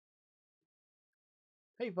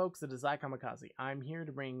Hey folks, it is Kamikaze. I'm here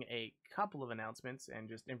to bring a couple of announcements and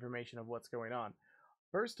just information of what's going on.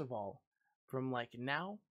 First of all, from like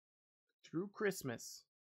now through Christmas,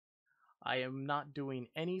 I am not doing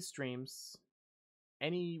any streams,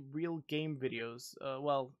 any real game videos.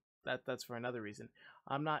 That's for another reason.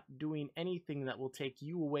 I'm not doing anything that will take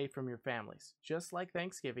you away from your families. Just like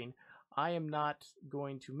Thanksgiving, I am not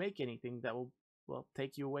going to make anything that will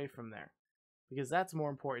take you away from there because that's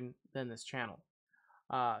more important than this channel.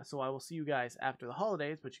 So I will see you guys after the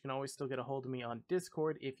holidays, but you can always still get a hold of me on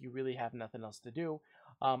Discord if you really have nothing else to do.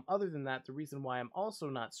 Other than that, the reason why I'm also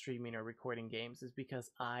not streaming or recording games is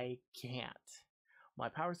because I can't. My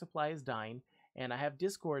power supply is dying, and I have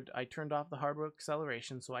Discord. I turned off the hardware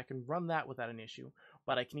acceleration so I can run that without an issue,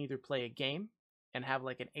 but I can either play a game and have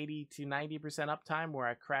like an 80 to 90% uptime where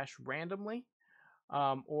I crash randomly,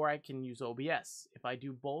 or I can use OBS. If I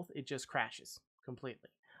do both, it just crashes completely.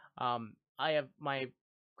 I have my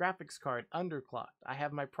graphics card underclocked. I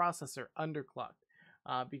have my processor underclocked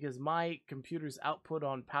because my computer's output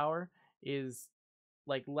on power is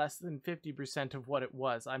like less than 50% of what it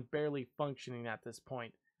was. I'm barely functioning at this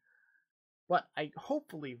point. But I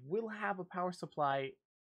hopefully will have a power supply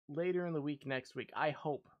later in the week next week. I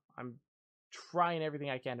hope. I'm trying everything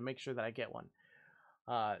I can to make sure that I get one.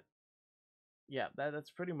 Yeah, that's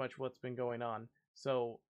pretty much what's been going on.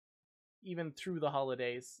 So even through the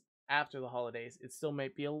holidays, after the holidays, it still may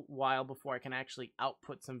be a while before I can actually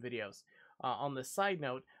output some videos. On the side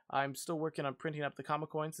note, I'm still working on printing up the comic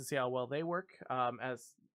coins to see how well they work.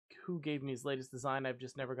 As who gave me his latest design, I've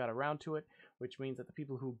just never got around to it, which means that the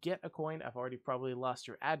people who get a coin, I've already probably lost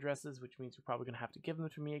your addresses, which means you're probably going to have to give them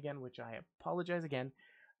to me again, which I apologize again.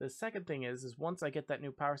 The second thing is once I get that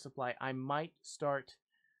new power supply, I might start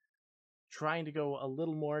trying to go a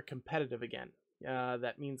little more competitive again.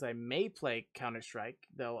 That means I may play Counter-Strike,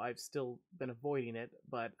 though I've still been avoiding it,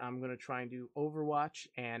 but I'm going to try and do Overwatch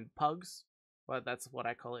and PUGs. Well, that's what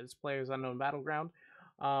I call it. It's Players Unknown Battleground.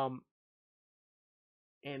 And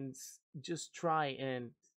just try and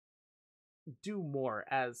do more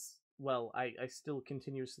as, well, I still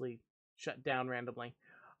continuously shut down randomly.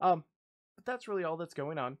 But that's really all that's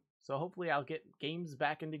going on. So hopefully I'll get games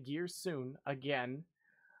back into gear soon, again.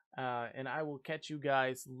 And I will catch you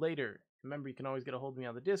guys later. Remember, you can always get a hold of me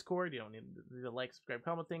on the Discord. You don't need the like, subscribe,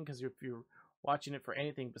 comment thing, because if you're watching it for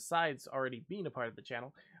anything besides already being a part of the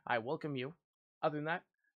channel, I welcome you. Other than that,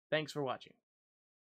 thanks for watching.